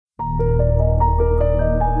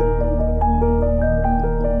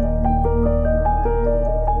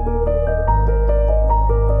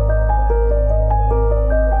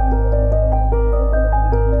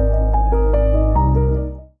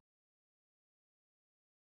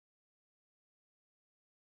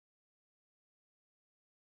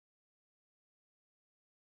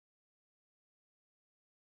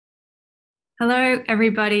Hello,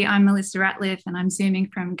 everybody. I'm Melissa Ratliff, and I'm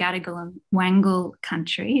zooming from Gadigal and Wangal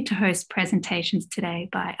country to host presentations today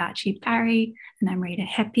by Archie and Amrita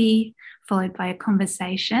Hepi, followed by a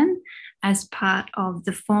conversation as part of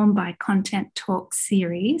the Form by Content Talk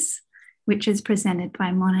series, which is presented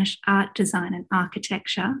by Monash Art, Design and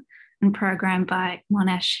Architecture and programmed by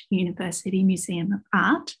Monash University Museum of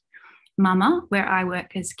Art, MUMA, where I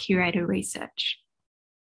work as Curator Research.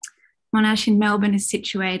 Monash in Melbourne is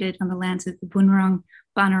situated on the lands of the Bunurong,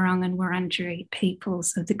 Bunurong and Wurundjeri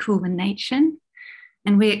peoples of the Kulin Nation,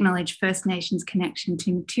 and we acknowledge First Nations connection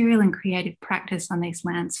to material and creative practice on these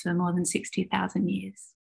lands for more than 60,000 years.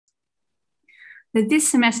 So this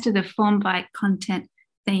semester, the Form by Content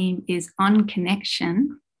theme is on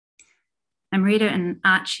connection. Amrita and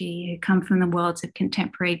Archie, who come from the worlds of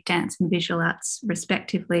contemporary dance and visual arts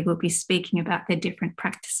respectively, will be speaking about their different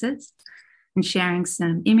practices and sharing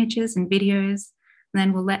some images and videos. And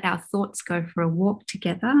then we'll let our thoughts go for a walk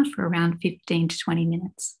together for around 15 to 20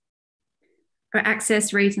 minutes. For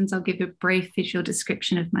access reasons, I'll give a brief visual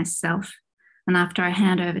description of myself. And after I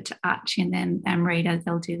hand over to Archie and then Amrita,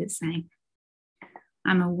 they'll do the same.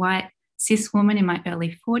 I'm a white cis woman in my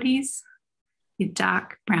early 40s with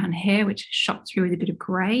dark brown hair, which is shot through with a bit of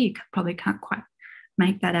grey. You probably can't quite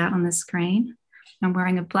make that out on the screen. I'm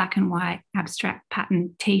wearing a black and white abstract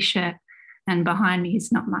pattern t-shirt, and behind me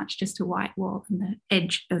is not much, just a white wall and the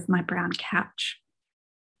edge of my brown couch.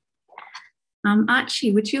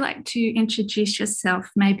 Archie, would you like to introduce yourself,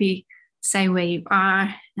 maybe say where you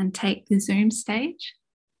are and take the Zoom stage?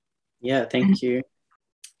 Yeah, thank you.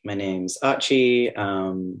 My name's Archie.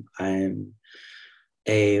 I'm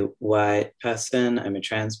a white person. I'm a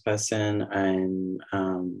trans person. I'm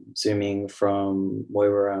Zooming from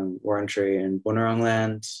Woiwurrung, Wurundjeri and Bunurong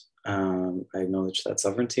land. I acknowledge that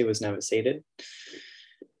sovereignty was never ceded.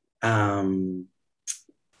 I've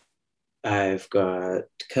got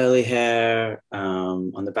curly hair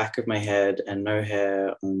on the back of my head and no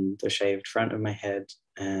hair on the shaved front of my head,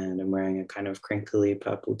 and I'm wearing a kind of crinkly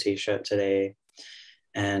purple t-shirt today.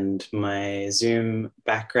 And my Zoom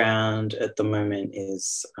background at the moment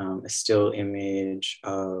is a still image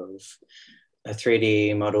of a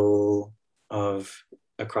 3D model of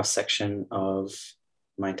a cross-section of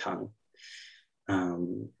my tongue,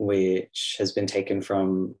 which has been taken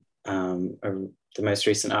from the most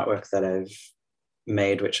recent artwork that I've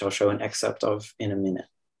made, which I'll show an excerpt of in a minute.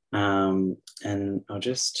 And I'll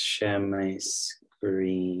just share my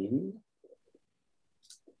screen.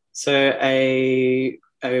 So I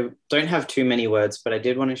don't have too many words, but I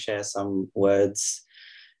did want to share some words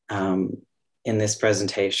in this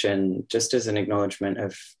presentation, just as an acknowledgement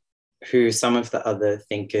of who some of the other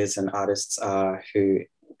thinkers and artists are who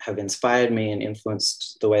have inspired me and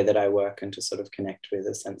influenced the way that I work, and to sort of connect with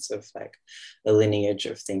a sense of like a lineage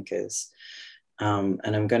of thinkers. And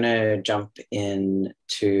I'm going to jump in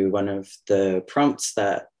to one of the prompts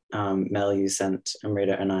that Mel, you sent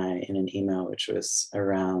Amrita and I in an email, which was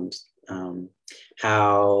around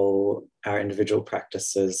how our individual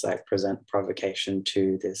practices like present provocation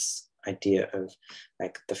to this idea of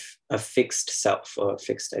like a fixed self or a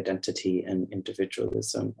fixed identity and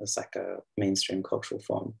individualism as like a mainstream cultural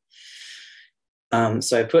form.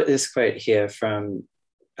 So I put this quote here from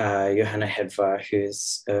Johanna Hedvar,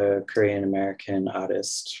 who's a Korean-American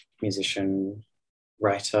artist, musician,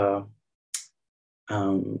 writer,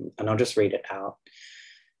 and I'll just read it out.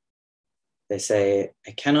 They say,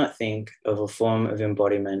 "I cannot think of a form of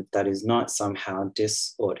embodiment that is not somehow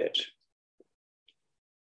disordered.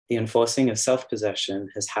 The enforcing of self-possession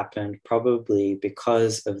has happened probably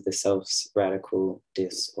because of the self's radical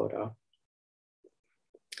disorder."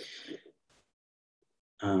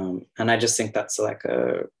 And I just think that's like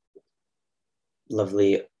a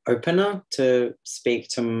lovely opener to speak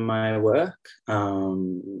to my work.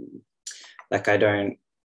 Like I don't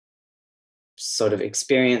sort of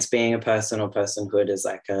experience being a person or personhood as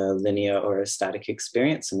like a linear or a static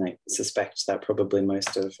experience. And I suspect that probably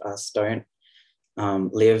most of us don't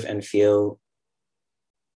live and feel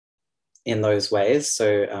in those ways.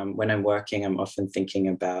 So when I'm working, I'm often thinking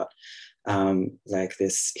about like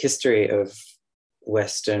this history of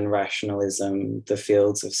Western rationalism, the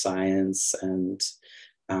fields of science and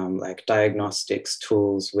like diagnostics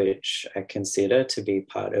tools, which I consider to be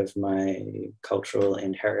part of my cultural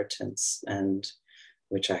inheritance and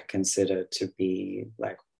which I consider to be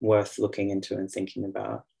like worth looking into and thinking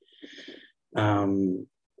about.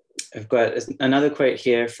 I've got another quote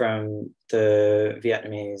here from the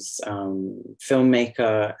Vietnamese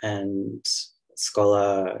filmmaker and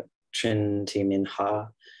scholar Trinh T. Minh Ha.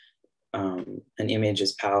 An image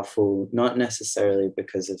is powerful, not necessarily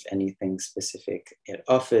because of anything specific it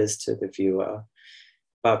offers to the viewer,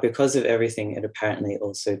 but because of everything it apparently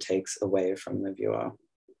also takes away from the viewer.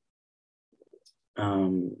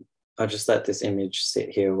 I'll just let this image sit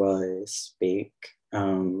here while I speak.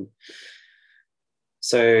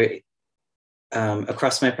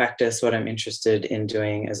 Across my practice, what I'm interested in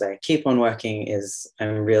doing as I keep on working is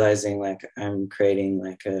I'm realizing like I'm creating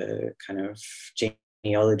like a kind of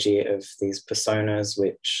genealogy of these personas,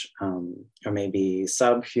 which are maybe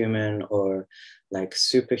subhuman or like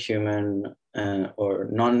superhuman or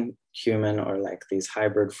non-human, or like these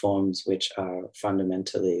hybrid forms, which are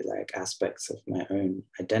fundamentally like aspects of my own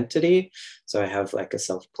identity. So I have like a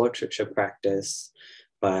self-portraiture practice,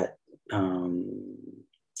 but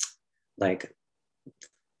like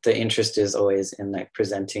the interest is always in like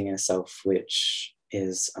presenting a self which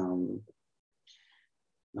is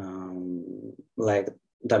like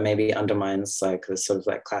that maybe undermines like the sort of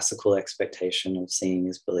like classical expectation of seeing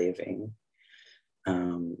is believing.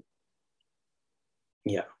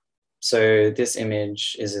 Yeah, so this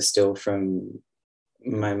image is a still from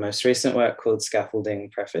my most recent work called Scaffolding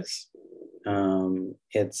Preface.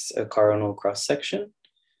 It's a coronal cross section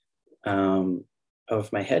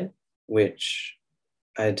of my head, which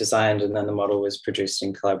I designed, and then the model was produced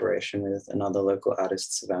in collaboration with another local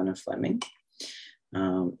artist, Savannah Fleming.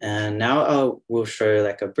 And now we'll show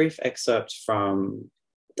like a brief excerpt from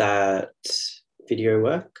that video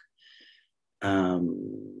work,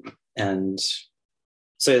 and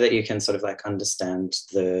so that you can sort of like understand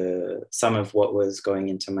some of what was going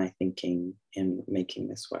into my thinking in making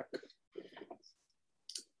this work.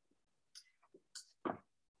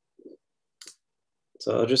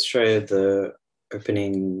 So I'll just show the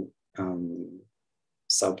opening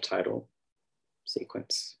subtitle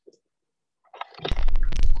sequence.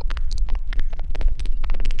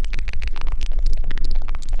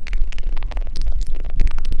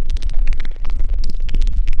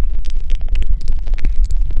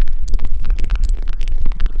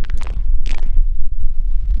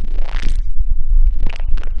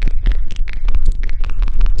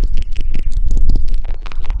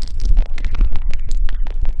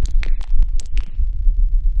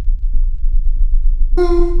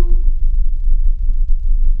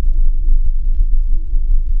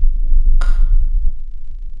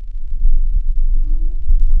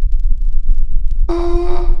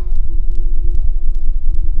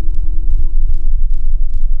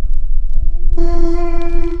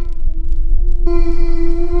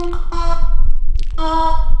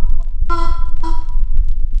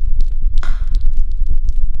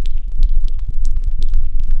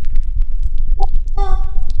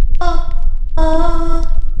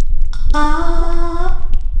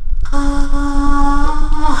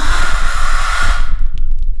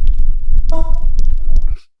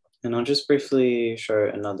 And I'll just briefly show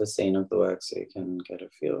another scene of the work so you can get a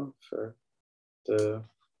feel for the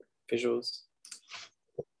visuals.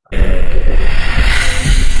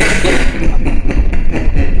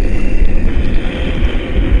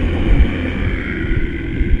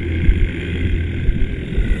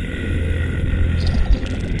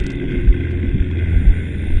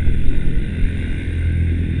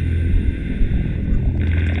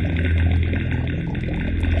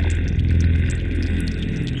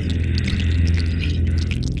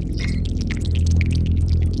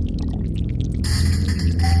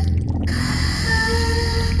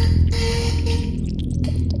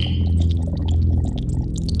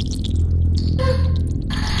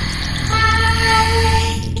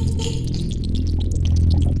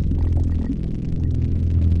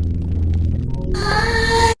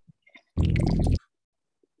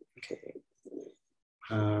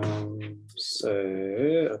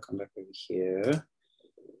 So I'll come back over here.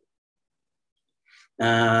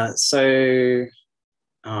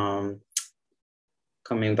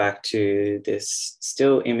 Coming back to this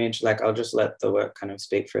still image, like I'll just let the work kind of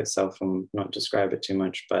speak for itself and not describe it too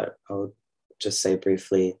much, but I'll just say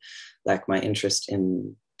briefly, like my interest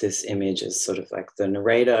in this image is sort of like the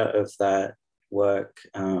narrator of that work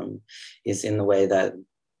is in the way that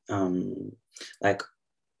like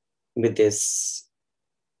with this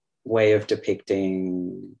way of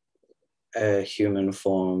depicting a human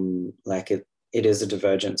form, like it is a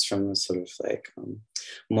divergence from the sort of like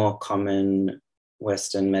more common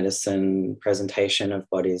Western medicine presentation of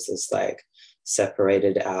bodies as like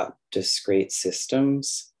separated out discrete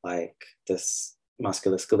systems, like this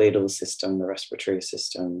musculoskeletal system, the respiratory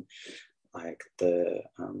system, like the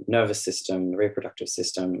nervous system, the reproductive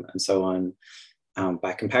system, and so on.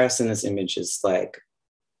 By comparison, this image is like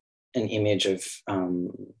an image of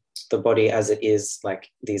the body as it is, like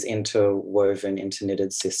these interwoven,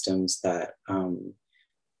 interknitted systems that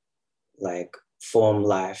like form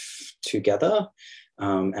life together.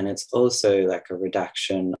 And it's also like a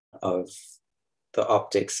reduction of the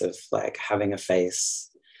optics of like having a face,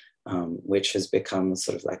 which has become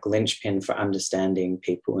sort of like linchpin for understanding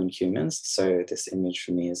people and humans. So this image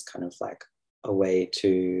for me is kind of like a way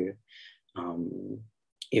to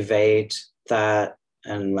evade that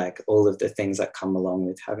and like all of the things that come along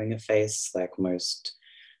with having a face. Like most,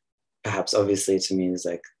 perhaps obviously to me, is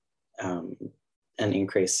like an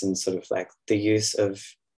increase in sort of like the use of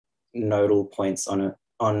nodal points on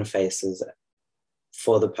faces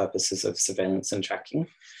for the purposes of surveillance and tracking.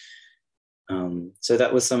 So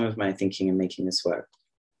that was some of my thinking in making this work.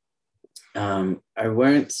 I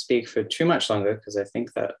won't speak for too much longer because I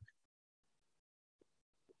think that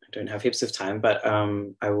I don't have heaps of time, but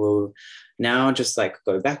I will now just like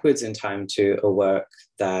go backwards in time to a work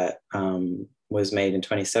that was made in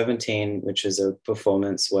 2017, which is a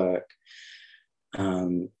performance work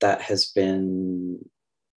that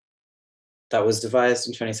was devised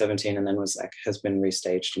in 2017 and then has been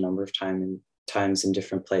restaged a number of times in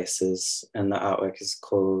different places, and the artwork is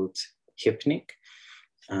called Hypnik.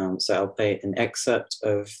 So I'll play an excerpt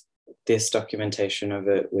of this documentation of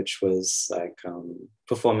it, which was like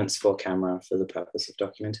performance for camera for the purpose of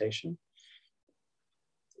documentation.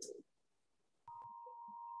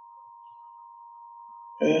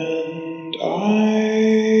 And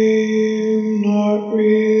I'm not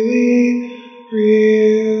really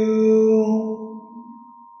real,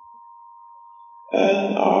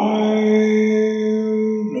 and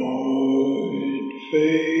I'm not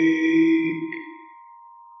fake.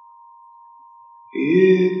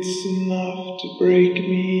 It's enough to break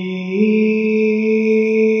me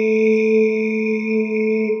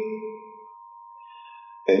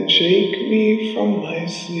and shake me from my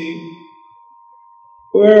sleep,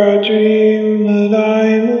 where I dream that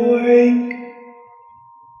I'm awake.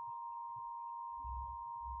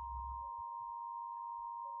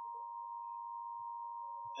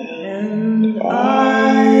 And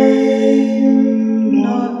I'm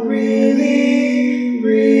not really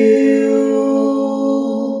real,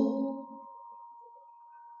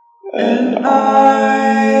 and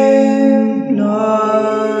I'm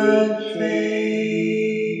not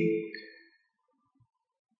fake.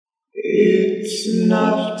 It's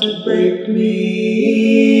enough to break me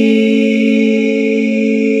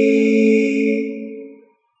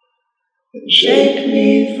and shake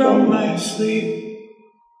me from my sleep,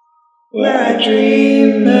 where I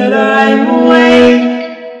dream that I'm awake.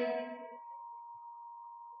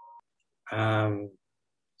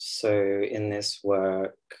 So in this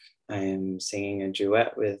work, I'm singing a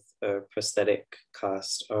duet with a prosthetic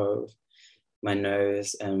cast of my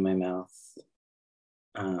nose and my mouth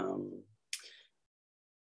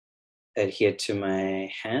adhered to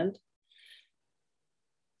my hand.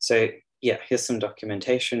 So yeah, here's some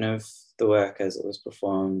documentation of the work as it was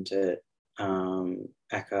performed at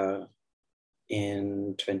ACCA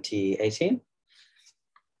in 2018.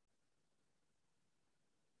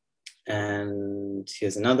 And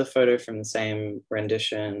here's another photo from the same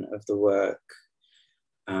rendition of the work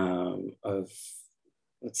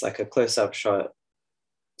it's like a close-up shot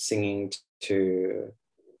singing to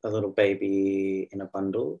a little baby in a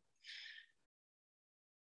bundle.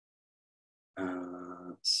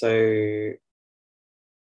 So I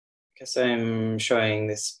guess I'm showing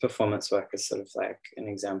this performance work as sort of like an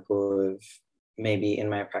example of maybe in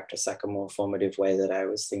my practice, like a more formative way that I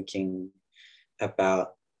was thinking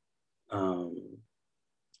about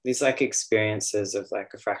these like experiences of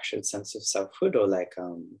like a fractured sense of selfhood, or like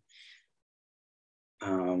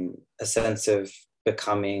a sense of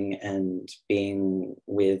becoming and being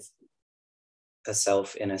with a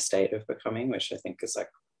self in a state of becoming, which I think is like,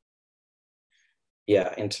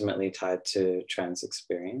 yeah, intimately tied to trans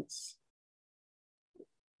experience.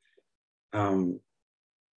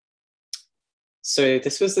 So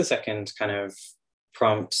this was the second kind of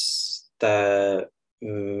prompt that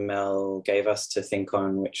Mel gave us to think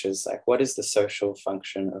on, which is like, what is the social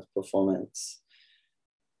function of performance?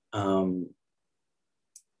 And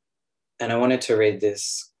I wanted to read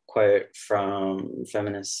this quote from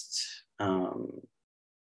feminist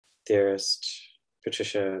theorist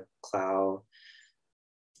Patricia Clow,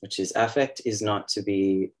 which is affect is not to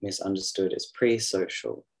be misunderstood as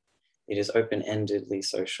pre-social. It is open-endedly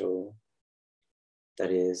social,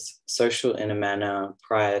 that is social in a manner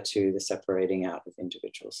prior to the separating out of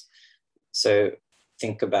individuals. So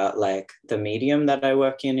think about like the medium that I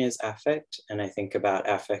work in is affect, and I think about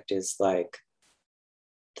affect is like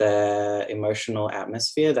the emotional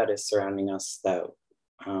atmosphere that is surrounding us, that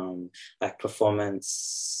like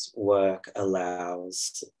performance work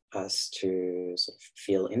allows us to sort of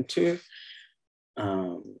feel into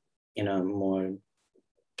in a more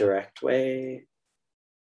direct way.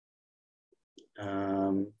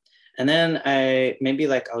 And then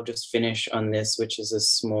I'll just finish on this, which is a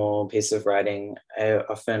small piece of writing. I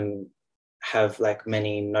often have like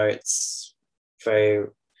many notes, very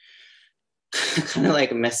kind of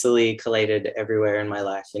like messily collated everywhere in my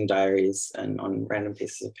life, in diaries and on random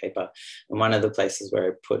pieces of paper. And one of the places where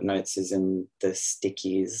I put notes is in the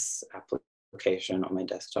Stickies application on my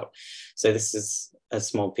desktop. So this is a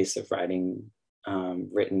small piece of writing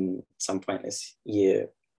written at some point this year.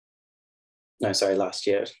 No, sorry, last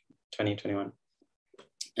year, 2021.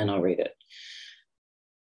 And I'll read it.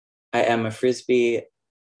 I am a frisbee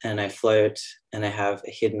and I float and I have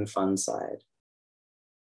a hidden fun side.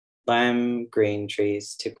 Lime green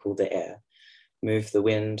trees tickle the air, move the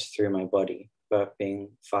wind through my body, burping,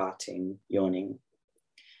 farting, yawning.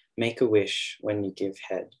 Make a wish when you give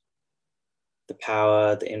head. The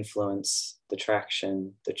power, the influence, the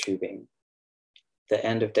traction, the tubing. The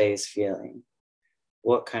end of days feeling.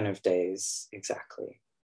 What kind of days exactly?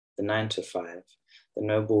 The 9 to 5, the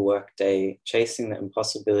noble work day, chasing the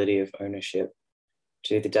impossibility of ownership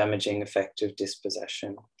to the damaging effect of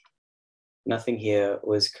dispossession. Nothing here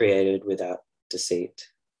was created without deceit.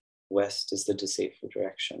 West is the deceitful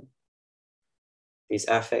direction. These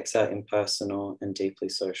affects are impersonal and deeply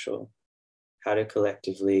social. How to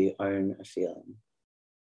collectively own a feeling.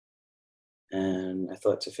 And I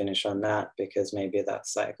thought to finish on that because maybe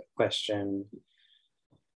that's like a question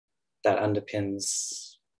that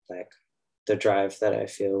underpins like the drive that I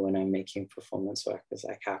feel when I'm making performance work, is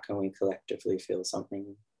like, how can we collectively feel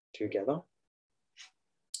something together?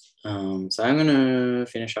 So I'm gonna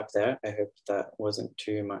finish up there. I hope that wasn't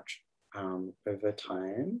too much over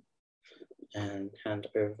time, and hand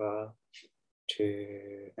over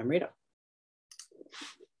to Amrita.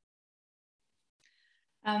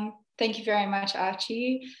 Thank you very much,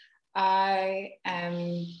 Archie. I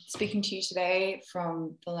am speaking to you today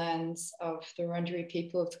from the lands of the Wurundjeri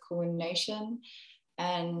people of the Kulin Nation,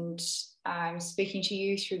 and I'm speaking to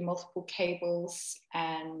you through multiple cables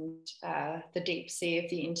and the deep sea of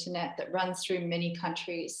the internet that runs through many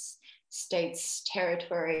countries, states,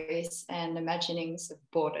 territories, and imaginings of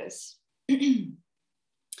borders.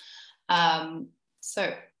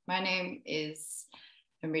 So my name is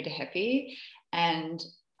Amrita Hepi, and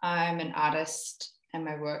I'm an artist, and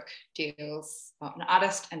my work deals, well, an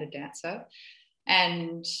artist and a dancer.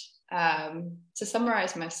 And to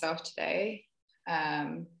summarize myself today,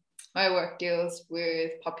 my work deals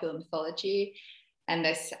with popular mythology and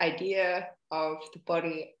this idea of the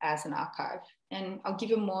body as an archive. And I'll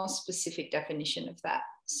give a more specific definition of that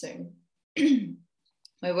soon.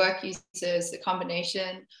 My work uses a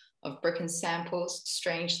combination of broken samples,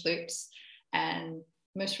 strange loops, and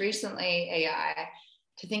most recently AI,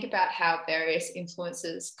 to think about how various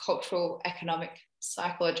influences, cultural, economic,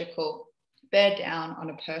 psychological, bear down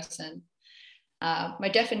on a person. My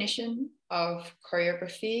definition of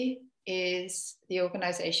choreography is the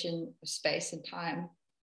organization of space and time.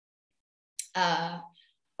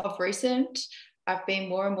 Of recent, I've been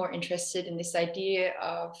more and more interested in this idea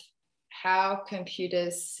of how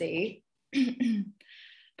computers see,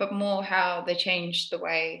 but more how they change the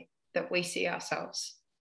way that we see ourselves.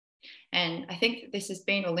 And I think that this has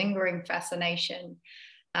been a lingering fascination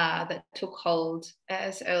that took hold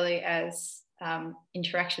as early as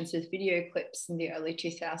interactions with video clips in the early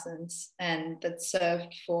 2000s, and that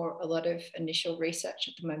served for a lot of initial research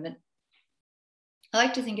at the moment. I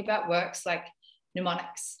like to think about works like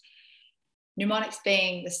mnemonics. Mnemonics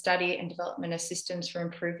being the study and development of systems for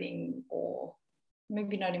improving, or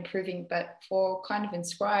maybe not improving, but for kind of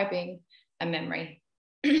inscribing a memory.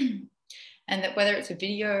 And that whether it's a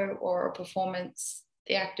video or a performance,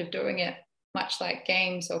 the act of doing it, much like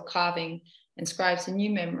games or carving, inscribes a new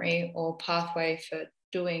memory or pathway for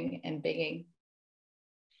doing and being.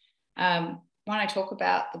 When I talk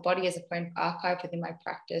about the body as a point of archive within my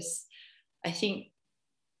practice, I think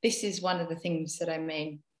this is one of the things that I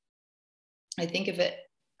mean. I think of it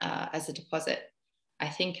as a deposit. I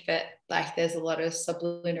think of it like there's a lot of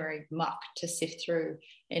sublunary muck to sift through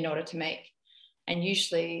in order to make. And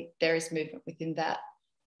usually there is movement within that,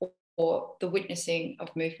 or the witnessing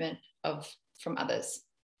of movement from others.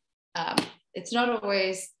 It's not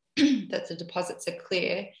always that the deposits are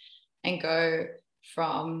clear and go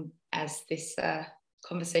from, as this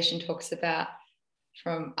conversation talks about,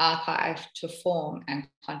 from archive to form and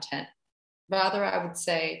content. Rather, I would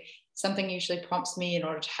say something usually prompts me in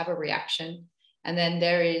order to have a reaction. And then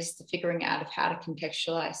there is the figuring out of how to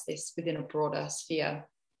contextualize this within a broader sphere.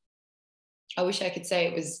 I wish I could say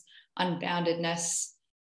it was unboundedness,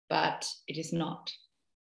 but it is not.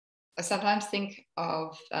 I sometimes think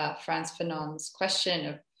of Frantz Fanon's question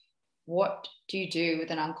of what do you do with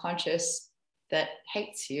an unconscious that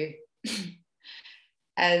hates you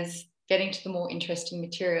as getting to the more interesting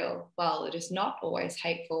material. Well, it is not always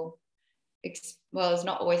hateful. It's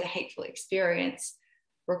not always a hateful experience,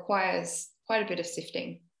 requires quite a bit of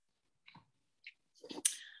sifting.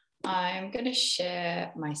 I'm going to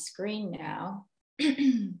share my screen now.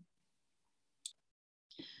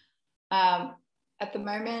 At the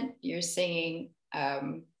moment, you're seeing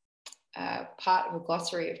part of a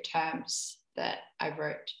glossary of terms that I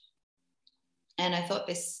wrote. And I thought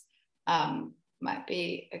this might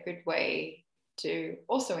be a good way to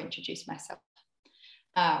also introduce myself.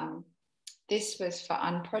 This was for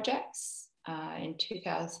unprojects in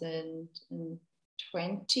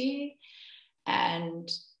 2020. And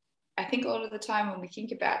I think a lot of the time when we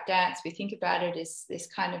think about dance, we think about it as this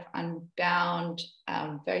kind of unbound,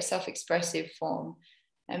 very self-expressive form.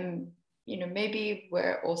 And, you know, maybe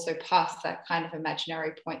we're also past that kind of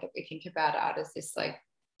imaginary point that we think about art as this like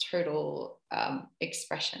total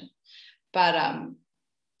expression. But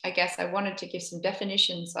I guess I wanted to give some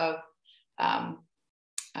definitions of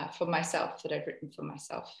for myself that I'd written for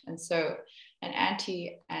myself. And so an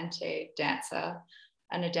ante dancer,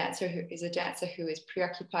 and a dancer who is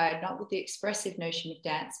preoccupied not with the expressive notion of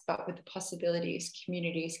dance, but with the possibilities,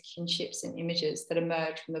 communities, kinships, and images that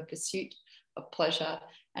emerge from the pursuit of pleasure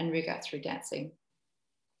and rigor through dancing.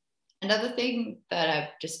 Another thing that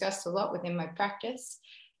I've discussed a lot within my practice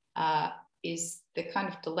is the kind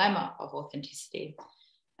of dilemma of authenticity.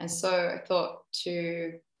 And so I thought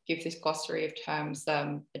to give this glossary of terms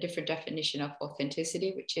a different definition of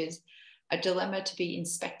authenticity, which is a dilemma to be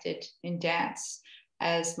inspected in dance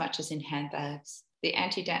as much as in handbags. The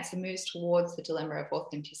anti-dancer moves towards the dilemma of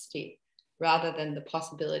authenticity rather than the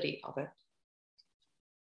possibility of it.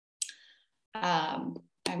 I'm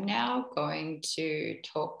now going to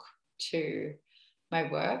talk to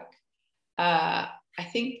my work. I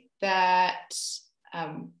think that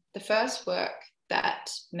the first work that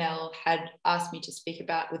Mel had asked me to speak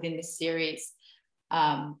about within this series,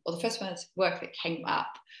 or the first work that came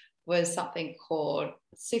up was something called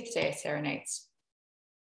Soothsayer Serenades.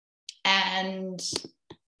 And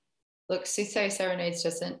look, Soothsayer Serenades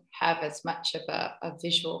doesn't have as much of a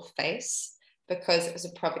visual face because it was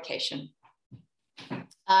a provocation.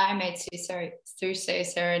 I made Soothsayer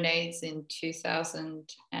Serenades in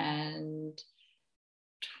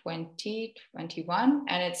 2021,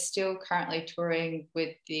 and it's still currently touring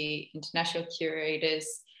with the International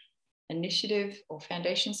Curators Initiative or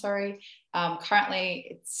Foundation, sorry. Currently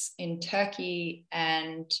it's in Turkey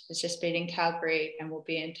and it's just been in Calgary and will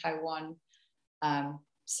be in Taiwan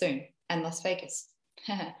soon, and Las Vegas,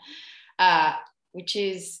 which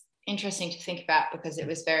is interesting to think about because it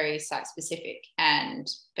was very site specific. And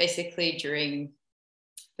basically during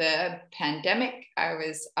the pandemic, I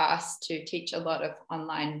was asked to teach a lot of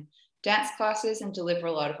online dance classes and deliver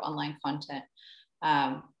a lot of online content.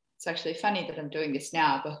 It's actually funny that I'm doing this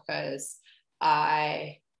now because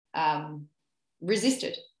I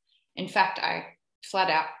resisted. In fact, I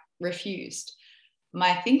flat out refused.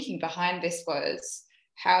 My thinking behind this was,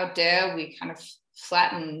 how dare we kind of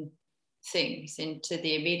flatten things into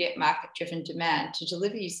the immediate market-driven demand to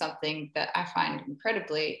deliver you something that I find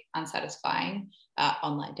incredibly unsatisfying,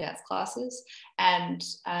 online dance classes. And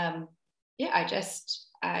yeah,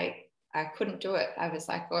 I couldn't do it. I was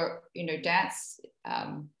like, or, you know, dance,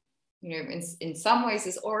 you know, in some ways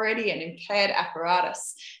is already an impaired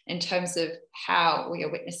apparatus in terms of how we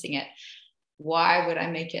are witnessing it. Why would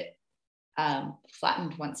I make it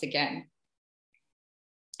flattened once again?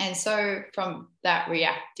 And so from that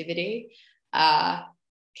reactivity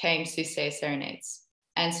came Soothsayer Serenades.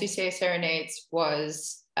 And Soothsayer Serenades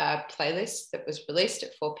was a playlist that was released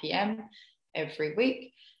at 4 p.m. every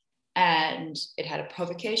week. And it had a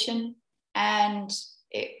provocation, and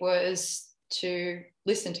it was to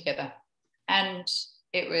listen together. And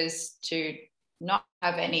it was to not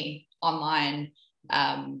have any online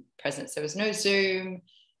presence. There was no Zoom,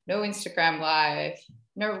 no Instagram Live,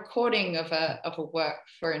 no recording of a work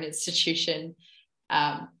for an institution.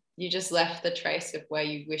 You just left the trace of where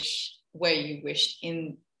you wished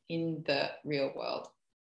in in the real world.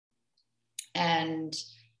 And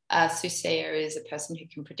soothsayer is a person who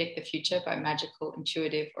can predict the future by magical,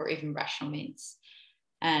 intuitive, or even rational means.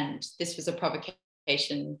 And this was a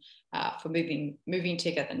provocation for moving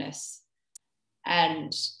togetherness.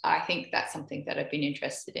 And I think that's something that I've been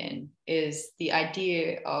interested in, is the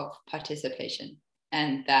idea of participation,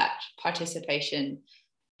 and that participation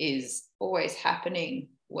is always happening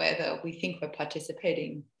whether we think we're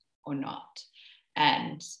participating or not.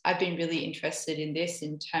 And I've been really interested in this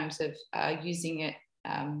in terms of using it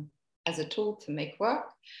as a tool to make work,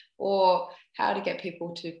 or how to get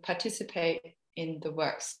people to participate in the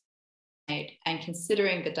works made, and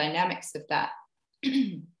considering the dynamics of that.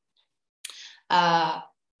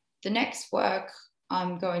 The next work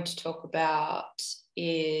I'm going to talk about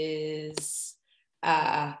is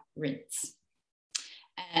rinse.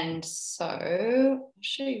 And so I'll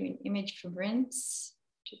show you an image from rinse.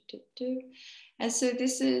 And so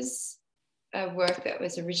this is a work that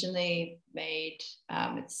was originally made,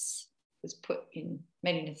 was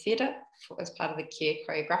made in a theatre as part of the Kia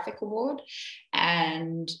Choreographic Award.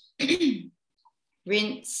 And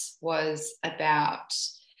rinse was about,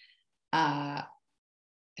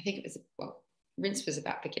 rinse was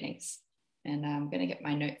about beginnings. And I'm going to get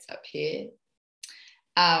my notes up here.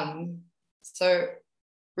 So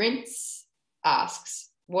rinse asks,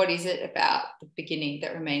 what is it about the beginning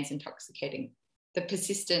that remains intoxicating? The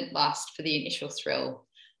persistent lust for the initial thrill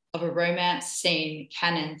of a romance, scene,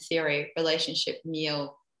 canon, theory, relationship,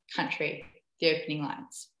 meal, country, the opening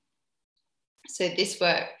lines. So this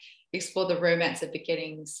work explored the romance of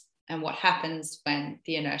beginnings and what happens when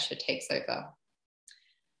the inertia takes over.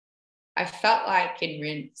 I felt like in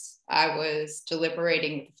rinse, I was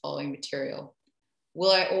deliberating with the following material.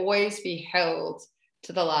 Will I always be held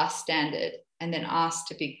to the last standard and then asked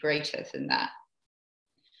to be greater than that?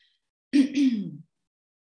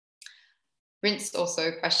 Rinse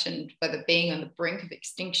also questioned whether being on the brink of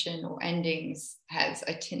extinction or endings has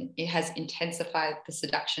intensified the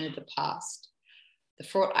seduction of the past, the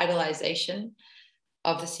fraught idolization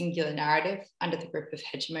of the singular narrative under the grip of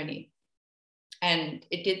hegemony. And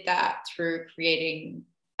it did that through creating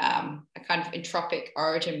a kind of entropic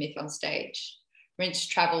origin myth on stage. Rinse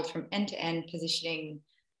traveled from end to end, positioning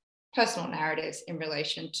personal narratives in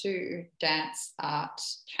relation to dance, art,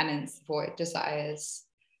 canons, void, desires,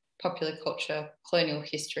 popular culture, colonial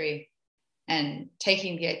history, and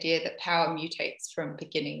taking the idea that power mutates from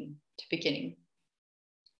beginning to beginning.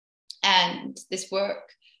 And this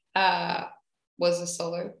work was a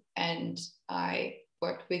solo, and I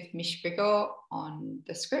worked with Mish Grigor on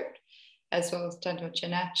the script, as well as Daniel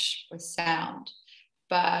Janach with sound.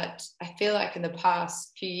 But I feel like in the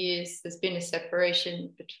past few years, there's been a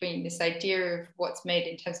separation between this idea of what's made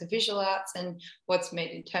in terms of visual arts and what's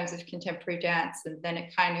made in terms of contemporary dance. And then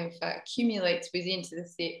it kind of accumulates within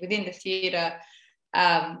the theatre.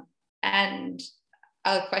 And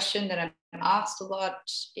a question that I'm asked a lot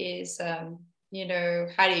is, how do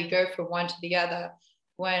you go from one to the other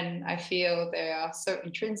when I feel they are so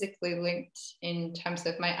intrinsically linked in terms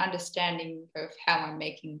of my understanding of how I'm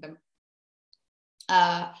making them?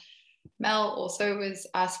 Mel also was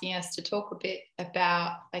asking us to talk a bit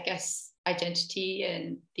about, I guess, identity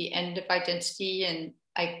and the end of identity, and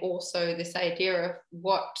like also this idea of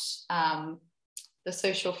what the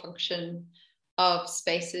social function of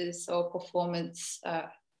spaces or performance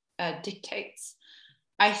dictates.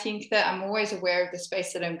 I think that I'm always aware of the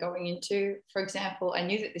space that I'm going into. For example, I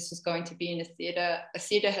knew that this was going to be in a theatre. A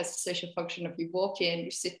theatre has a social function of you walk in,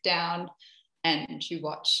 you sit down, and you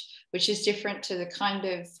watch, which is different to the kind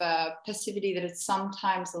of passivity that is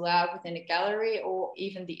sometimes allowed within a gallery, or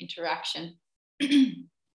even the interaction. In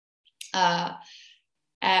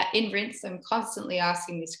Rinse, I'm constantly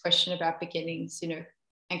asking this question about beginnings, and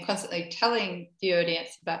constantly telling the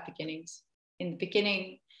audience about beginnings. In the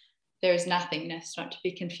beginning, there is nothingness, not to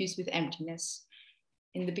be confused with emptiness.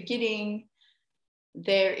 In the beginning,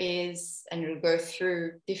 there is, and it'll go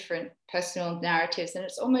through different personal narratives, and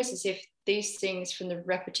it's almost as if these things, from the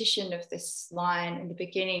repetition of this line in the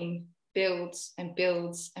beginning, builds and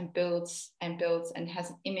builds and builds and builds, and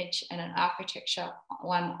has an image and an architecture,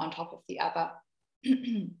 one on top of the other.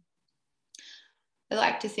 I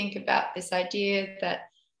like to think about this idea that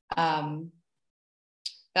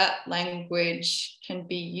that language can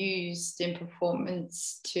be used in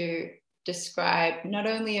performance to describe not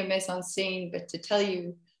only a mise-en-scene, but to tell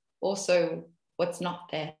you also what's not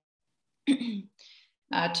there.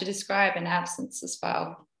 To describe an absence as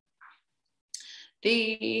well.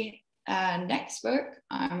 The next work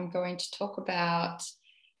I'm going to talk about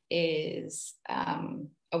is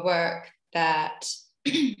a work that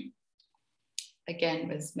again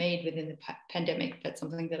was made within the pandemic, but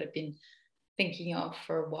something that I've been thinking of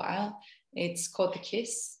for a while. It's called The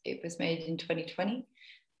Kiss. It was made in 2020.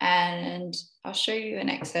 And I'll show you an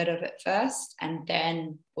excerpt of it first, and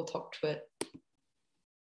then we'll talk to it.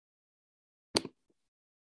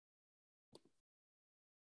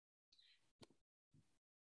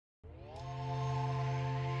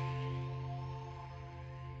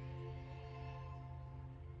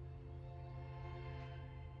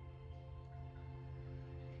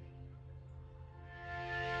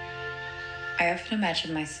 I often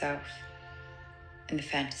imagine myself in the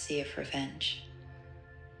fantasy of revenge.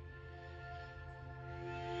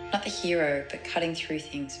 Not the hero, but cutting through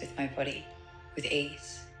things with my body, with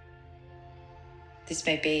ease. This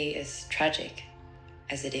may be as tragic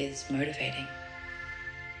as it is motivating.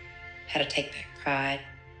 How to take back pride,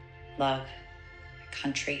 love, a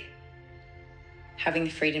country, having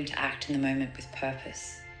the freedom to act in the moment with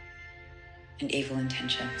purpose and evil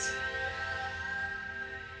intentions.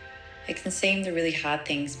 It can seem the really hard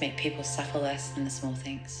things make people suffer less than the small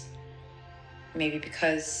things. Maybe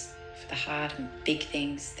because for the hard and big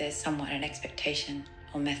things, there's somewhat an expectation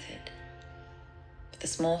or method. But the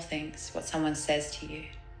small things, what someone says to you,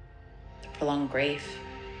 the prolonged grief,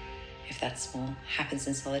 if that's small, happens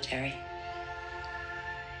in solitary.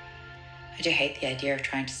 I do hate the idea of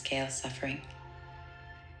trying to scale suffering.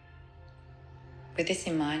 With this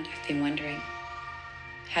in mind, I've been wondering,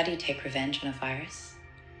 how do you take revenge on a virus?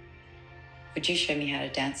 Would you show me how to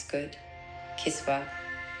dance good, kiss well?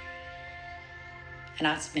 An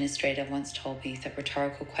arts administrator once told me that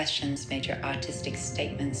rhetorical questions made your artistic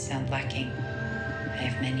statements sound lacking. I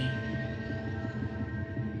have many.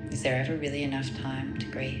 Is there ever really enough time to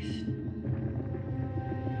grieve?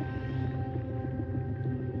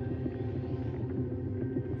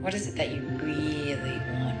 What is it that you really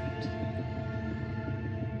want?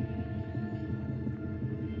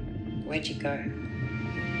 Where'd you go?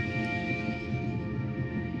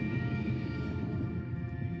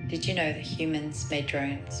 Did you know that humans made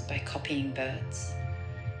drones by copying birds?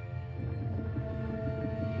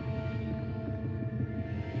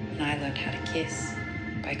 And I learned how to kiss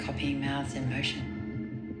by copying mouths in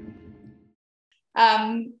motion.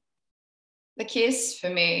 The kiss for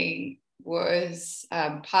me was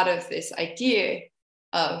part of this idea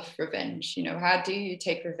of revenge. You know, how do you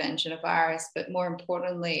take revenge on a virus? But more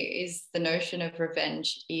importantly, is the notion of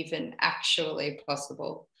revenge even actually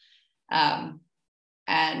possible?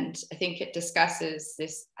 And I think it discusses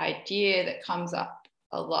this idea that comes up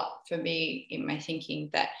a lot for me in my thinking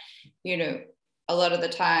that, you know, a lot of the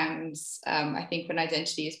times, I think when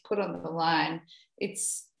identity is put on the line,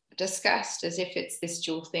 it's discussed as if it's this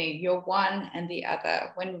dual thing, you're one and the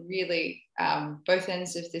other, when really both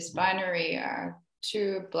ends of this binary are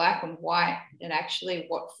two, black and white, and actually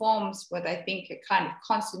what forms what I think a kind of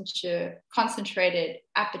concentrated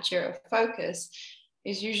aperture of focus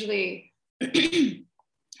is usually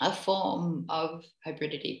a form of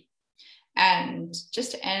hybridity. And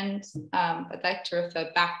just to end, I'd like to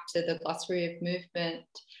refer back to the glossary of movement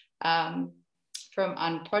from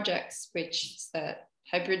Unprojects, which is that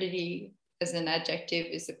hybridity as an adjective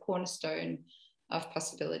is a cornerstone of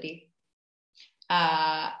possibility.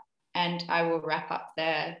 And I will wrap up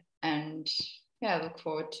there, and yeah, I look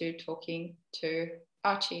forward to talking to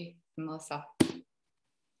Archie and Melissa.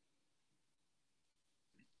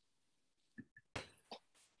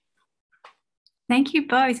 Thank you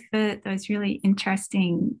both for those really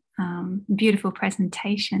interesting, beautiful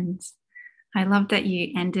presentations. I love that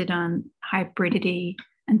you ended on hybridity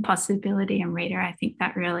and possibility, Amrita. I think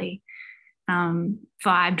that really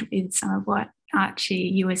vibed with some of what Archie,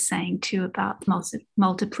 you were saying too about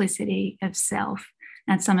multiplicity of self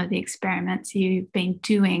and some of the experiments you've been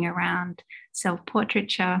doing around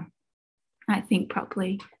self-portraiture. I think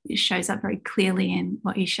probably it shows up very clearly in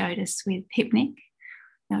what you showed us with Hypnic,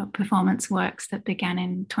 performance works that began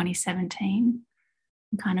in 2017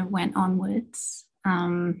 and kind of went onwards.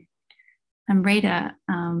 Amrita,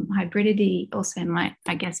 hybridity also might,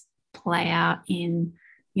 I guess, play out in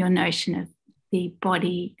your notion of the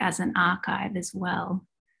body as an archive as well,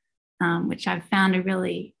 which I've found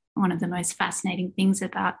one of the most fascinating things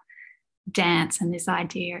about dance and this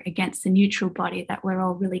idea against the neutral body, that we're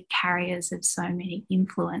all really carriers of so many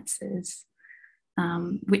influences,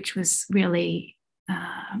 which was really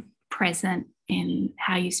present in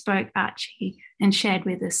how you spoke, Archie, and shared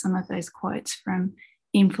with us some of those quotes from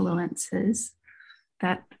influences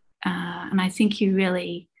that, and I think you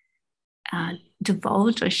really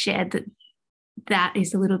divulged or shared that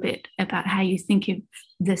is a little bit about how you think of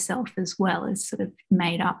the self as well as sort of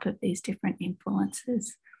made up of these different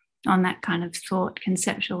influences. on that kind of thought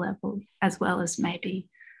conceptual level, as well as maybe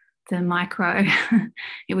the micro.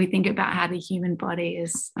 If we think about how the human body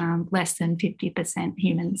is less than 50%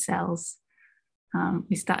 human cells,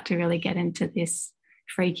 we start to really get into this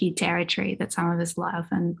freaky territory that some of us love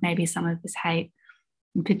and maybe some of us hate,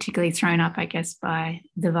 and particularly thrown up, I guess, by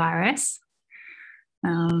the virus,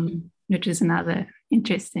 which is another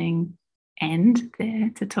interesting end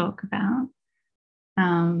there to talk about.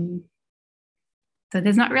 So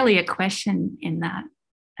there's not really a question in that,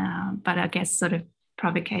 but I guess sort of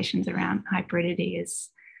provocations around hybridity has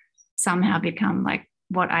somehow become like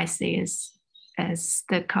what I see as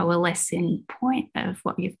the coalescing point of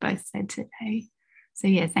what you've both said today. So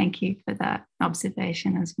yeah, thank you for that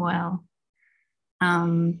observation as well.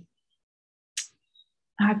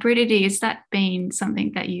 Hybridity, has that been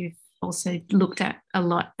something that you've also looked at a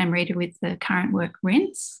lot, Amrita, with the current work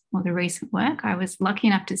Rinse, or the recent work? I was lucky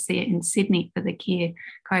enough to see it in Sydney for the Keir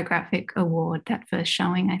Choreographic Award, that first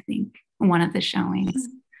showing, I think, one of the showings.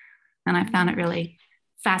 And I found it really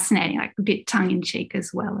fascinating, like a bit tongue-in-cheek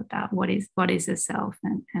as well, about what is the self,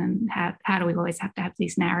 and how do we always have to have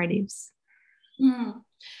these narratives.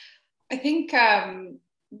 I think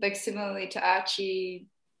like similarly to Archie,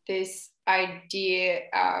 this idea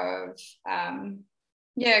of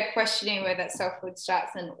questioning where that selfhood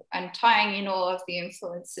starts, and tying in all of the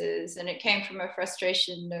influences. And it came from a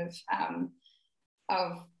frustration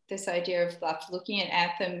of this idea of looking at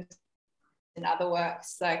anthems and other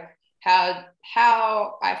works, like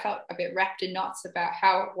how I felt a bit wrapped in knots about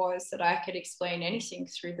how it was that I could explain anything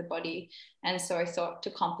through the body. And so I thought to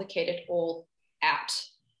complicate it all out,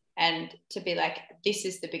 and to be like, this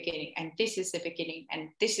is the beginning, and this is the beginning, and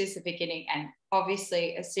this is the beginning. And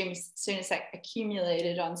obviously, as soon as that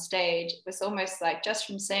accumulated on stage, it was almost like just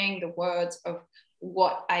from saying the words of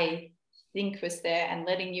what I think was there, and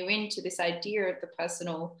letting you into this idea of the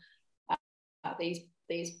personal, these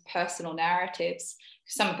personal narratives.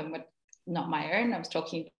 Some of them were not my own. I was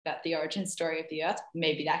talking about the origin story of the earth.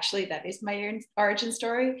 Maybe actually that is my own origin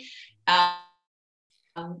story.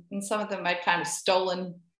 And some of them I'd kind of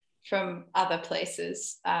stolen from other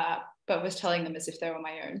places, but was telling them as if they were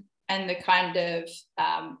my own. And the kind of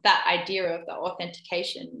that idea of the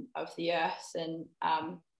authentication of the earth, and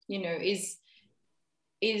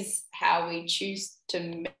is how we choose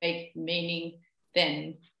to make meaning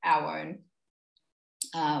than our own.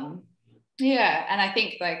 And I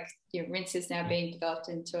think Rinse is now being developed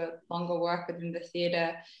into a longer work within the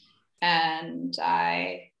theatre, and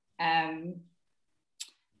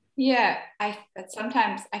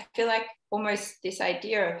sometimes I feel like almost this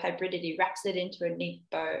idea of hybridity wraps it into a neat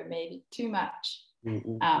bow, maybe too much,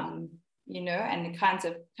 and it kind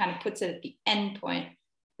of puts it at the end point,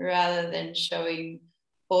 rather than showing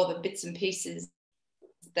all the bits and pieces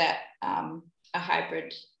that a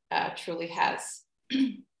hybrid truly has.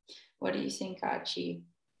 What do you think, Archie?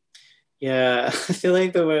 Yeah, I feel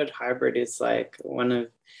like the word hybrid is like one of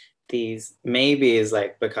these, maybe is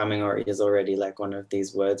like becoming, or is already like one of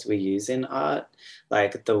these words we use in art,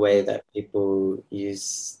 like the way that people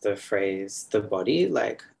use the phrase the body,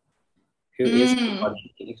 like who is the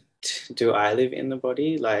body? Do I live in the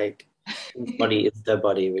body? Like the body is the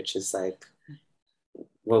body, which is like,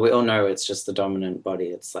 well, we all know it's just the dominant body.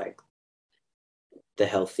 It's like the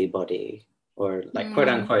healthy body, or like quote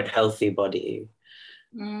unquote healthy body.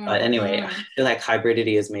 But anyway, I feel like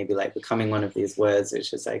hybridity is maybe like becoming one of these words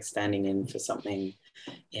which is like standing in for something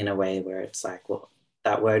in a way where it's like, well,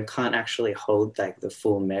 that word can't actually hold like the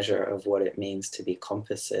full measure of what it means to be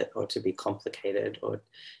composite, or to be complicated, or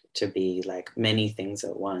to be like many things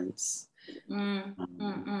at once.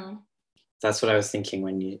 That's what I was thinking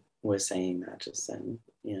when you were saying that just then.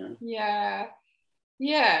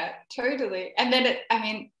 Yeah, totally. And then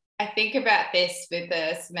I think about this with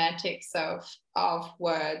the semantics of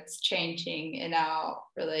words changing in our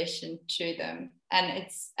relation to them, and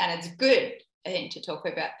it's good, I think, to talk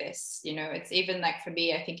about this. It's even like, for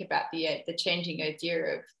me, I think about the changing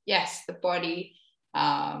idea of, yes, the body,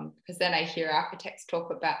 because then I hear architects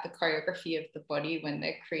talk about the choreography of the body when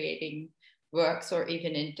they're creating works, or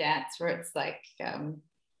even in dance, where it's like,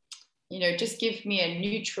 just give me a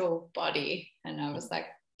neutral body. And I was like,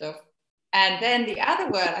 and then the other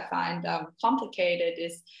word I find complicated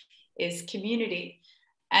is community.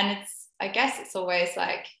 And I guess it's always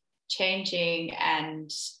like changing, and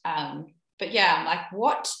but yeah, I'm like,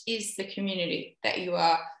 what is the community that you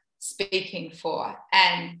are speaking for?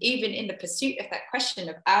 And even in the pursuit of that question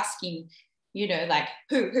of asking, like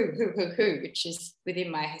who, which is within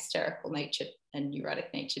my hysterical nature and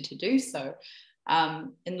neurotic nature to do so,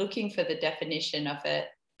 and looking for the definition of it,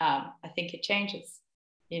 I think it changes.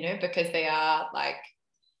 Because they are like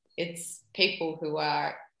it's people who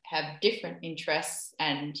have different interests,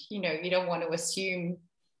 and you don't want to assume.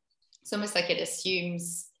 It's almost like it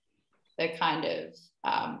assumes the kind of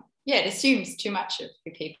it assumes too much of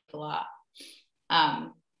who people are.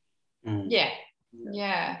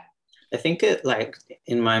 Yeah. I think it, like,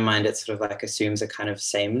 in my mind, it sort of like assumes a kind of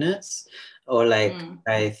sameness, or like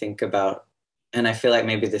I think about, and I feel like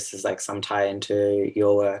maybe this is like some tie into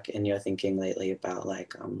your work and your thinking lately about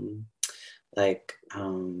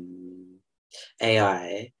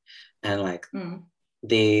AI and like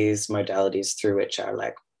these modalities through which are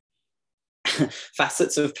like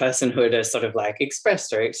facets of personhood are sort of like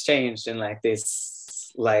expressed or exchanged in like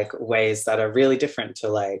these like ways that are really different to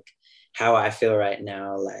like how I feel right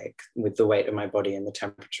now, like with the weight of my body and the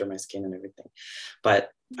temperature of my skin and everything.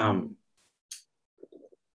 But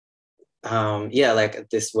like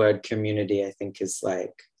this word community, I think, is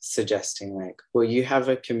like suggesting like, well, you have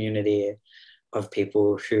a community of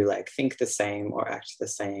people who like think the same or act the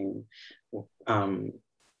same.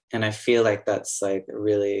 And I feel like that's like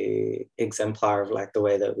really exemplar of like the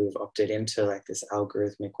way that we've opted into like this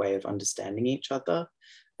algorithmic way of understanding each other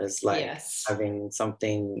as like having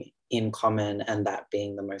something in common, and that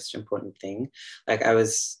being the most important thing. Like I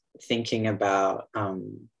was thinking about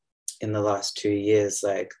in the last 2 years,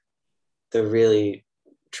 like the really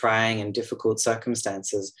trying and difficult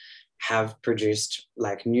circumstances have produced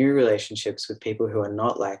like new relationships with people who are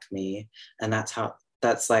not like me, and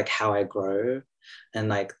that's like how I grow. And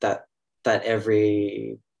like that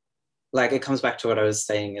every, like it comes back to what I was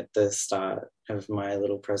saying at the start of my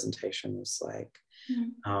little presentation, was like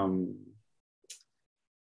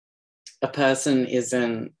a person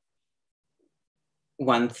isn't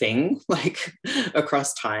one thing like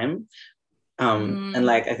across time. And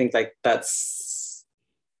like I think like that's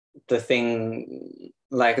the thing,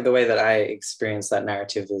 like the way that I experience that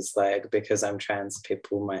narrative is like, because I'm trans,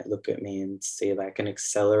 people might look at me and see like an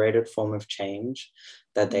accelerated form of change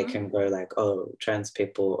that they can go like, oh, trans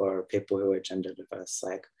people or people who are gender diverse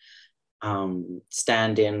like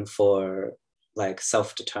stand in for like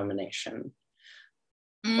self-determination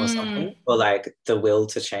or something, or like the will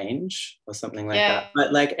to change or something like that.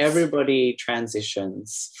 But like everybody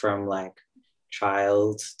transitions from like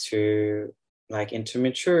child to like into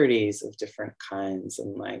maturities of different kinds,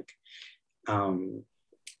 and like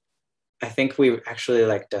I think we actually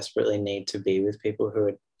like desperately need to be with people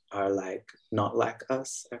who are like not like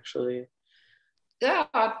us actually. Yeah,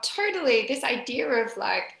 totally. This idea of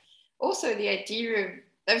like, also the idea of,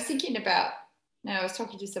 I was thinking about, now I was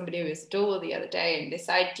talking to somebody who was doula the other day, and this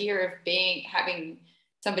idea of having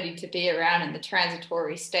somebody to be around in the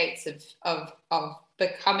transitory states of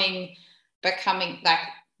becoming like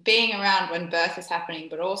being around when birth is happening,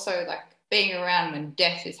 but also like being around when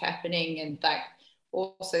death is happening, and like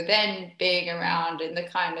also then being around in the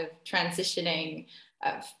kind of transitioning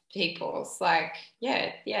of people's like,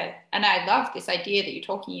 and I love this idea that you're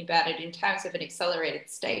talking about it in terms of an accelerated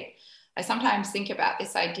state. I sometimes think about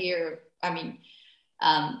this idea of,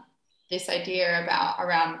 this idea about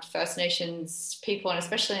around First Nations people, and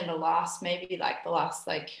especially in the last I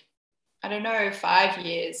don't know, 5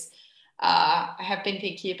 years, I have been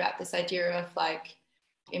thinking about this idea of like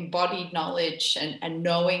embodied knowledge and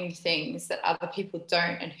knowing things that other people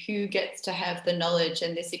don't, and who gets to have the knowledge,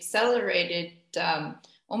 and this accelerated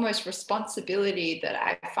almost responsibility that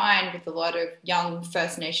I find with a lot of young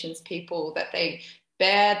First Nations people, that they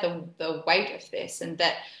bear the weight of this, and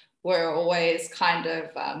that we're always kind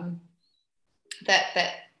of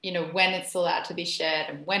that when it's allowed to be shared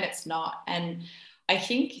and when it's not. And I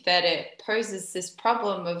think that it poses this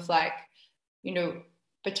problem of like,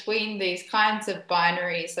 between these kinds of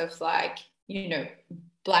binaries of like,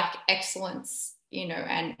 Black excellence,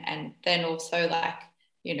 and then also like,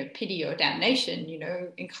 pity or damnation,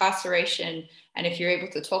 incarceration. And if you're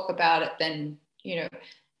able to talk about it, then,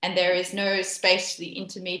 and there is no space for the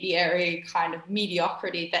intermediary kind of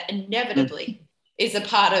mediocrity that inevitably is a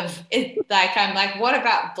part of it. Like, I'm like, what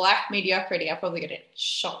about Black mediocrity? I'll probably get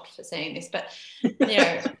shot for saying this, but,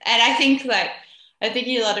 and I think like, I'm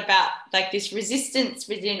thinking a lot about like this resistance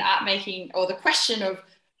within art making, or the question of,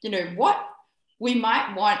 what we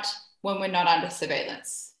might want when we're not under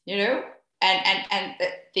surveillance, and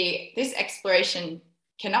this exploration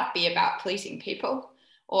cannot be about pleasing people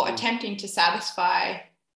or attempting to satisfy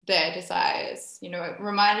their desires. It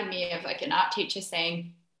reminded me of like an art teacher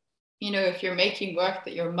saying, if you're making work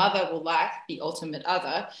that your mother will like, the ultimate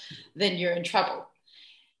other, then you're in trouble.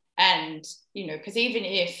 And, because even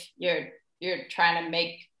if you're trying to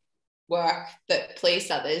make work that please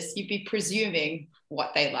others, you'd be presuming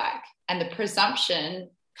what they like. And the presumption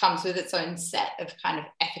comes with its own set of kind of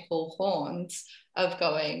ethical horns of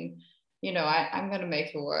going, you know, I'm going to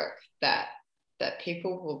make a work that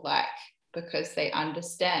people will like, because they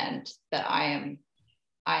understand that I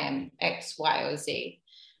am X, Y, or Z.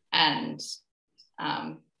 And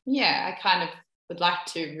I kind of would like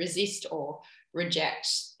to resist or reject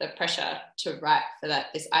the pressure to write for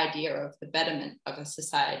this idea of the betterment of a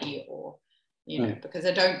society, or, you know, because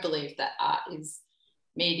I don't believe that art is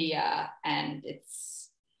media, and it's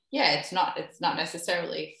not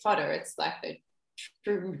necessarily fodder. It's like the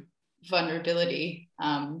true vulnerability,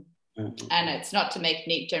 and it's not to make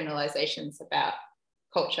neat generalizations about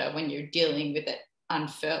culture when you're dealing with it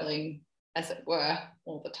unfurling, as it were,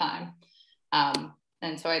 all the time.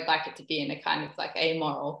 And so I'd like it to be in a kind of like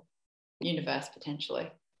amoral universe potentially,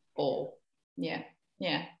 or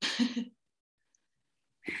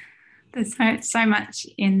There's so much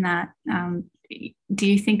in that. Do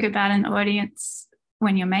you think about an audience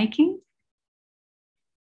when you're making?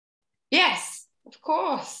 Yes, of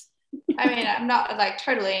course. I mean, I'm not like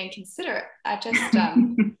totally inconsiderate. I just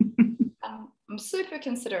I'm super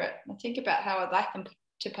considerate. I think about how I'd like them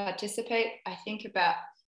to participate. I think about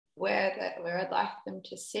where I'd like them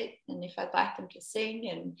to sit, and if I'd like them to sing,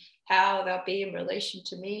 and how they'll be in relation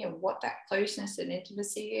to me, and what that closeness and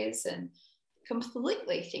intimacy is, and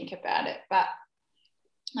completely think about it. But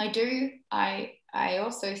I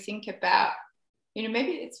also think about, you know,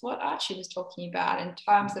 maybe it's what Archie was talking about in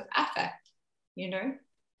terms of affect, you know,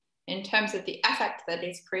 in terms of the affect that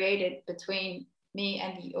is created between me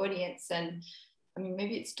and the audience. And I mean,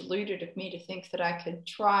 maybe it's deluded of me to think that I could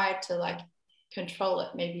try to like control it.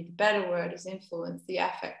 Maybe the better word is influence the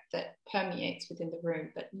affect that permeates within the room.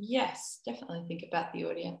 But yes, definitely think about the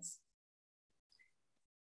audience.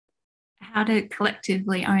 How to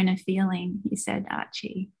collectively own a feeling, you said,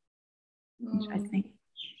 Archie, which I think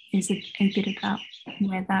is a bit about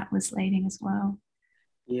where that was leading as well.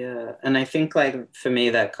 Yeah, and I think like for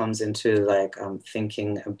me that comes into like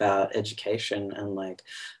thinking about education, and like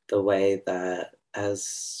the way that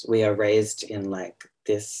as we are raised in like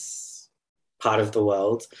this part of the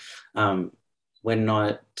world, we're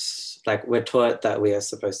not like, we're taught that we are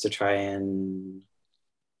supposed to try and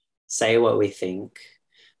say what we think,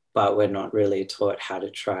 but we're not really taught how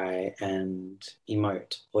to try and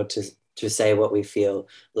emote, or to say what we feel,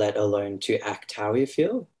 let alone to act how we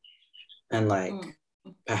feel. And like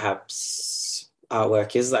perhaps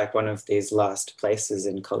artwork is like one of these last places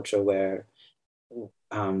in culture where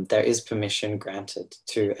there is permission granted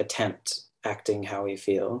to attempt acting how we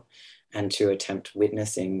feel, and to attempt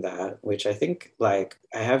witnessing that, which I think like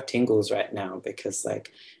I have tingles right now, because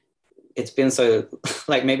like it's been so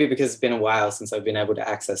like, maybe because it's been a while since I've been able to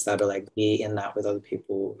access that, or like be in that with other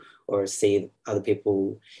people, or see other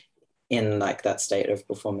people in like that state of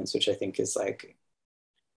performance, which I think is like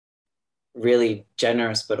really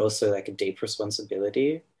generous, but also like a deep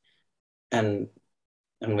responsibility. And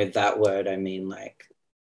with that word, I mean like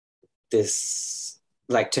this,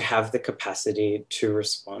 like to have the capacity to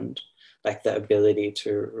respond, like the ability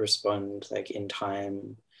to respond like in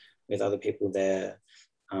time with other people there.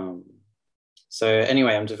 So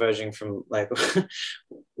anyway, I'm diverging from like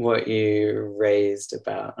what you raised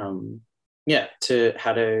about to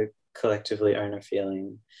how to collectively own a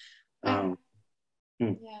feeling. I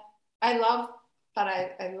love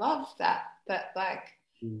that like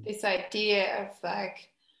this idea of like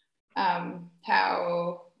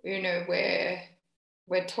how, you know, we're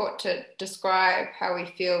taught to describe how we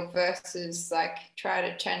feel versus like try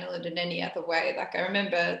to channel it in any other way. Like I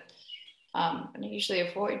remember, and I usually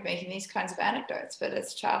avoid making these kinds of anecdotes, but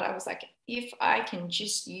as a child I was like, if I can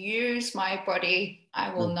just use my body,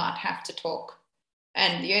 I will not have to talk.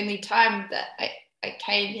 And the only time that I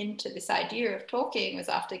came into this idea of talking was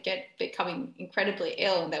after becoming incredibly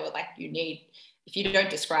ill, and they were like, if you don't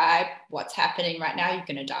describe what's happening right now, you're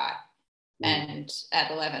going to die. And at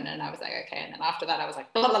 11, and I was like, okay. And then after that I was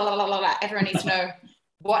like, blah, blah, blah, blah, blah. Everyone needs to know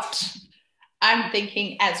what I'm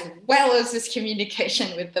thinking, as well as this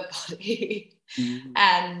communication with the body.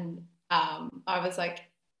 And I was like,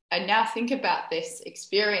 I now think about this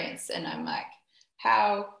experience, and I'm like,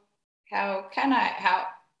 how could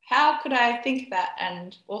I think that?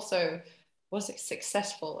 And also, was it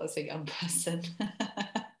successful as a young person?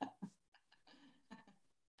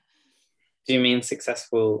 Do you mean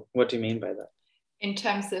successful? What do you mean by that? In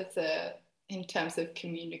terms of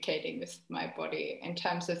communicating with my body, in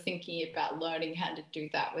terms of thinking about learning how to do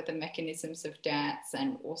that with the mechanisms of dance,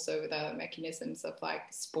 and also the mechanisms of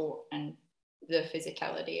like sport, and the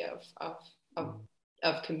physicality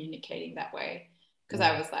of communicating that way. Because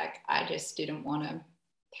I was like, I just didn't want to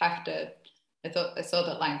have to. I saw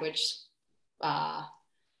that language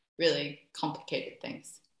really complicated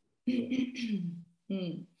things.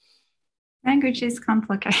 Language is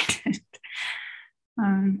complicated.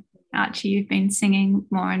 Archie, you've been singing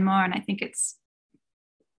more and more, and I think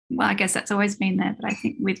I guess that's always been there, but I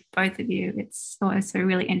think with both of you, it's also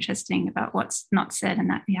really interesting about what's not said, and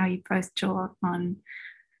that how you both draw on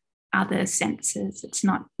other senses. It's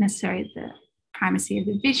not necessarily the primacy of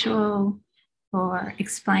the visual or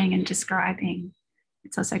explaining and describing.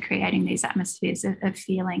 It's also creating these atmospheres of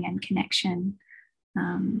feeling and connection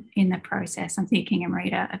in the process. I'm thinking,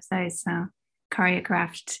 Amrita, of those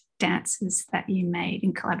choreographed dances that you made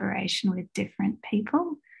in collaboration with different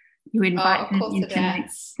people. You invite them into make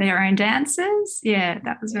their own dances. Yeah,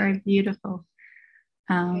 that was very beautiful.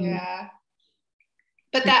 Yeah,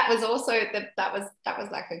 but that was also that was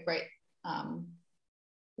like a great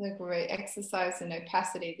exercise in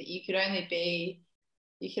opacity, that you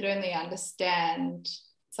could only understand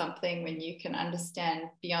something when you can understand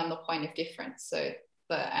beyond the point of difference. So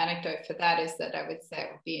the anecdote for that is that I would say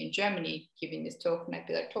I would be in Germany giving this talk, and I'd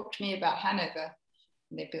be like, talk to me about Hanover.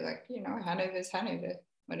 And they'd be like, Hanover's Hanover.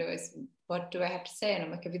 What do I have to say? And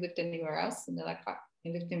I'm like, have you lived anywhere else? And they're like, oh, I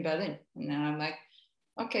lived in Berlin. And then I'm like,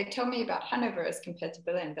 okay, tell me about Hanover as compared to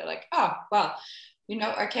Berlin. They're like, oh, well,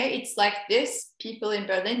 okay, it's like this. People in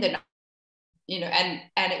Berlin, they're not,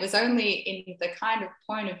 and it was only in the kind of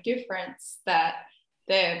point of difference that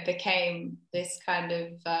there became this kind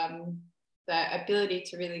of the ability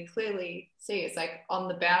to really clearly see. It's like on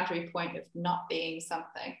the boundary point of not being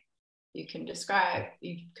something. You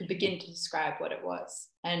could begin to describe what it was.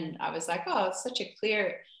 And I was like, oh, it's such a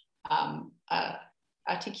clear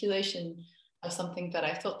articulation of something that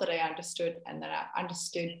I thought that I understood, and that I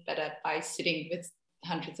understood better by sitting with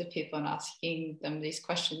hundreds of people and asking them these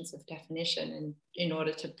questions of definition, and in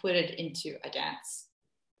order to put it into a dance.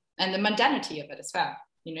 And the mundanity of it as well.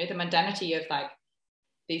 The mundanity of like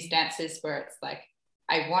these dances where it's like,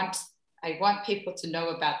 I want people to know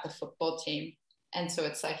about the football team. And so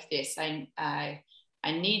it's like this, I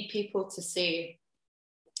need people to see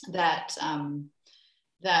that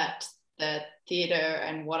that the theatre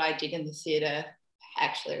and what I did in the theatre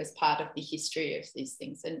actually was part of the history of these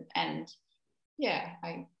things. And yeah,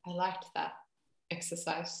 I liked that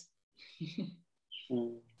exercise.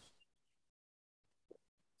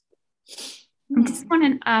 I just want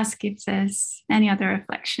to ask if there's any other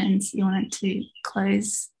reflections you wanted to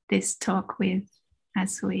close this talk with,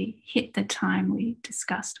 as we hit the time we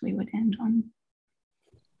discussed we would end on.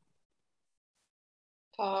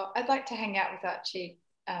 I'd like to hang out with Archie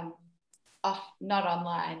not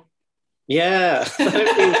online. Yeah.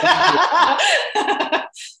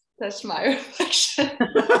 That's my reflection.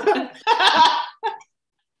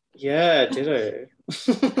 Yeah, ditto.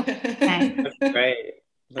 That's great.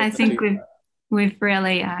 I think we've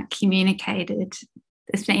really communicated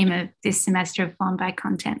the theme of this semester of Formed by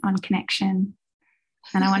Content on connection.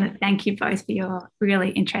 And I want to thank you both for your really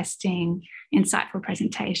interesting, insightful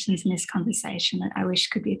presentations in this conversation that I wish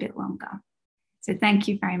could be a bit longer. So thank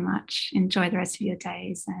you very much. Enjoy the rest of your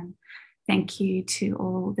days. And thank you to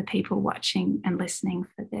all the people watching and listening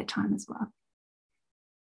for their time as well.